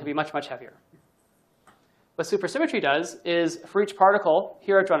stuff that can be much, much heavier. What supersymmetry does is, for each particle,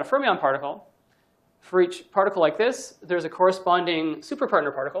 here I've drawn a fermion particle. For each particle like this, there's a corresponding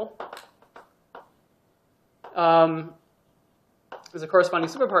superpartner particle. There's a corresponding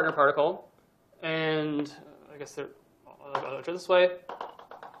superpartner particle. And I guess I'll draw this way.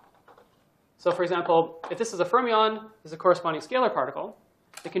 So for example, if this is a fermion, there's a corresponding scalar particle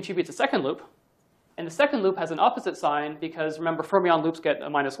that contributes a second loop. And the second loop has an opposite sign because, remember, fermion loops get a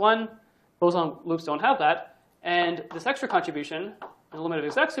 -1. Boson loops don't have that. And this extra contribution, in the limit of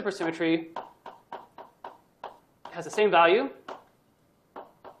exact supersymmetry, has the same value,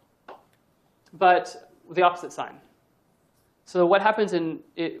 but with the opposite sign. So what happens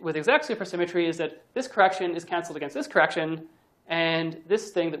with exact supersymmetry is that this correction is canceled against this correction, and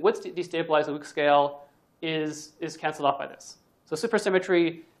this thing that would destabilize the weak scale is canceled off by this. So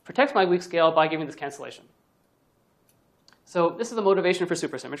supersymmetry protects my weak scale by giving this cancellation. So this is the motivation for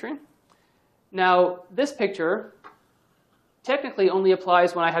supersymmetry. Now, this picture technically only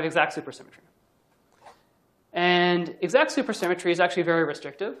applies when I have exact supersymmetry. And exact supersymmetry is actually very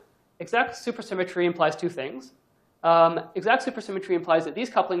restrictive. Exact supersymmetry implies two things. Exact supersymmetry implies that these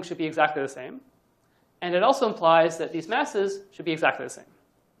couplings should be exactly the same. And it also implies that these masses should be exactly the same.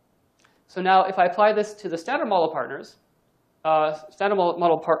 So now if I apply this to the standard model partners, standard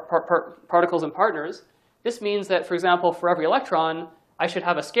model particles and partners, this means that, for example, for every electron, I should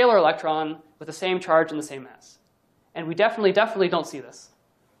have a scalar electron with the same charge and the same mass. And we definitely don't see this.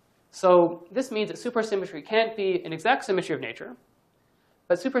 So this means that supersymmetry can't be an exact symmetry of nature,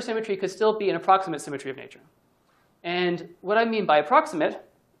 but supersymmetry could still be an approximate symmetry of nature. And what I mean by approximate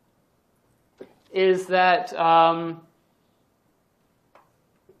is that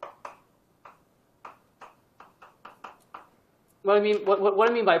what I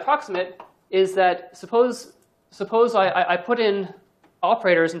mean by approximate is that suppose I put in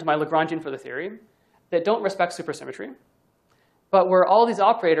operators into my Lagrangian for the theory that don't respect supersymmetry, but where all these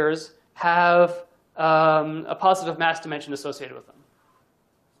operators have a positive mass dimension associated with them.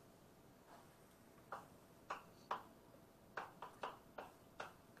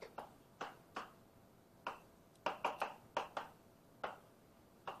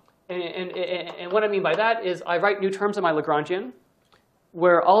 And what I mean by that is I write new terms in my Lagrangian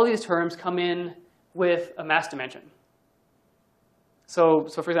where all these terms come in with a mass dimension. So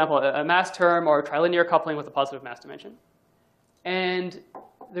for example, a mass term or a trilinear coupling with a positive mass dimension. And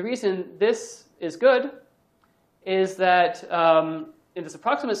the reason this is good is that in this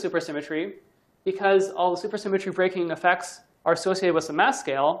approximate supersymmetry, because all the supersymmetry breaking effects are associated with some mass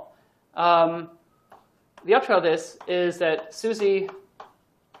scale, the upshot of this is that SUSY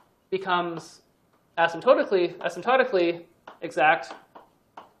becomes asymptotically exact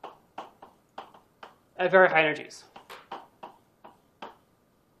at very high energies.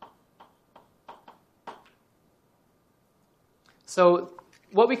 So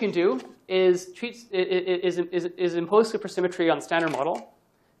what we can do is impose supersymmetry on the standard model,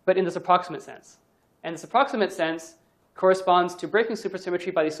 but in this approximate sense. And this approximate sense corresponds to breaking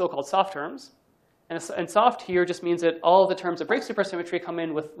supersymmetry by these so-called soft terms. And soft here just means that all the terms that break supersymmetry come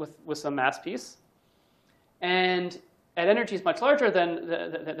in with some mass piece. And at energies much larger than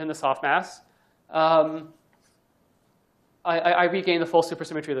the soft mass, I regain the full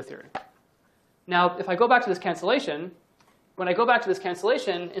supersymmetry of the theory. Now, if I go back to this cancellation, when I go back to this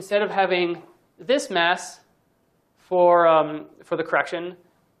cancellation, instead of having this mass for the correction,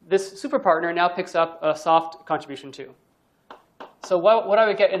 this superpartner now picks up a soft contribution 2. So what I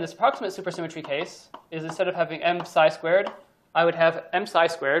would get in this approximate supersymmetry case is instead of having m psi squared, I would have m psi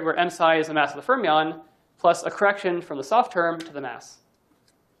squared, where m psi is the mass of the fermion, plus a correction from the soft term to the mass.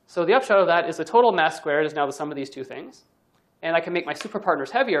 So the upshot of that is the total mass squared is now the sum of these two things. And I can make my superpartners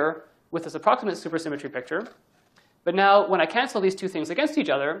heavier with this approximate supersymmetry picture. But now, when I cancel these two things against each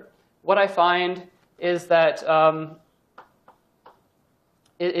other, what I find is that the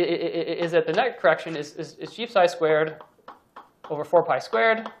net correction is g psi squared over 4 pi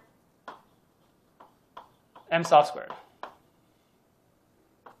squared m soft squared.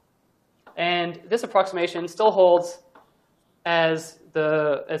 And this approximation still holds as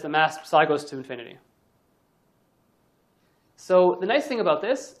the mass psi goes to infinity. So the nice thing about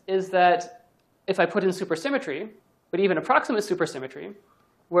this is that if I put in supersymmetry, but even approximate supersymmetry,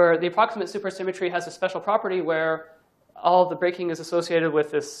 where the approximate supersymmetry has a special property where all of the breaking is associated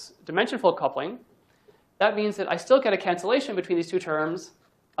with this dimension-fold coupling, that means that I still get a cancellation between these two terms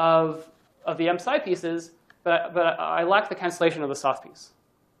of the m psi pieces, but I lack the cancellation of the soft piece.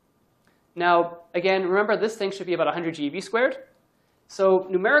 Now, again, remember this thing should be about 100 GeV squared. So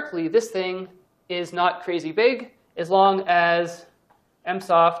numerically, this thing is not crazy big as long as m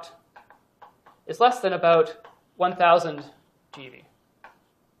soft is less than about 1,000 GeV,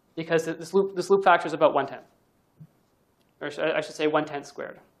 because this loop factor is about 1/10, or I should say 1/10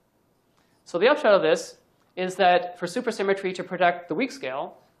 squared. So the upshot of this is that for supersymmetry to protect the weak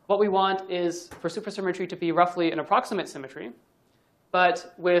scale, what we want is for supersymmetry to be roughly an approximate symmetry,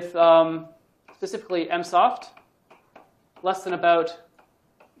 but with specifically m soft less than about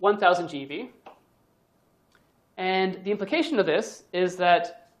 1,000 GeV. And the implication of this is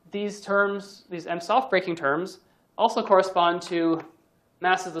that these terms, these m soft breaking terms, also correspond to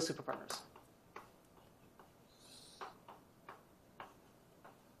masses of superpartners.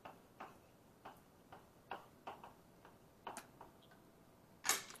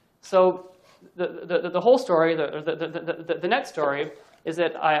 So the whole story, the net story, is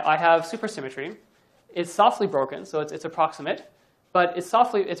that I have supersymmetry. It's softly broken, so it's approximate. But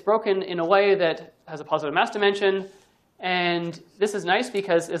it's broken in a way that has a positive mass dimension. And this is nice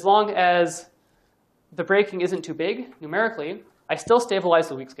because as long as the breaking isn't too big numerically, I still stabilize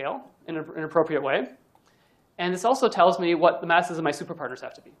the weak scale in an appropriate way. And this also tells me what the masses of my superpartners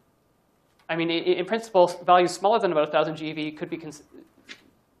have to be. I mean, in principle, values smaller than about 1,000 GeV could be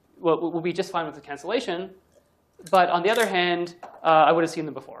will be just fine with the cancellation. But on the other hand, I would have seen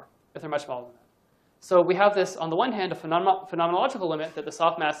them before if they're much smaller than that. So we have this, on the one hand, a phenomenological limit that the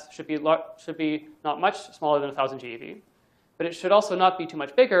soft mass should be not much smaller than 1,000 GeV. But it should also not be too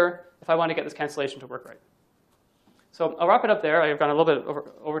much bigger if I want to get this cancellation to work right. So I'll wrap it up there. I've gone a little bit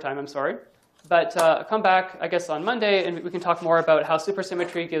over time, I'm sorry. But come back, I guess, on Monday, and we can talk more about how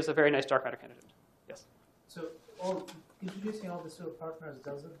supersymmetry gives a very nice dark matter candidate. Yes? So introducing all the superpartners,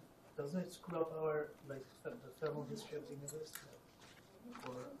 doesn't it screw up our the thermal history of the universe?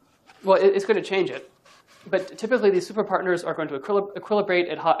 Well, it's going to change it. But typically, these superpartners are going to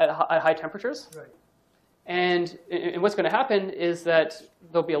equilibrate at high temperatures. Right. And what's going to happen is that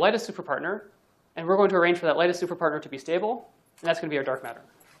there'll be a lightest superpartner, and we're going to arrange for that lightest superpartner to be stable, and that's going to be our dark matter.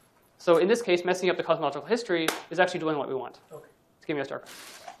 So in this case, messing up the cosmological history is actually doing what we want. Okay. It's giving us dark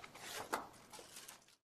matter.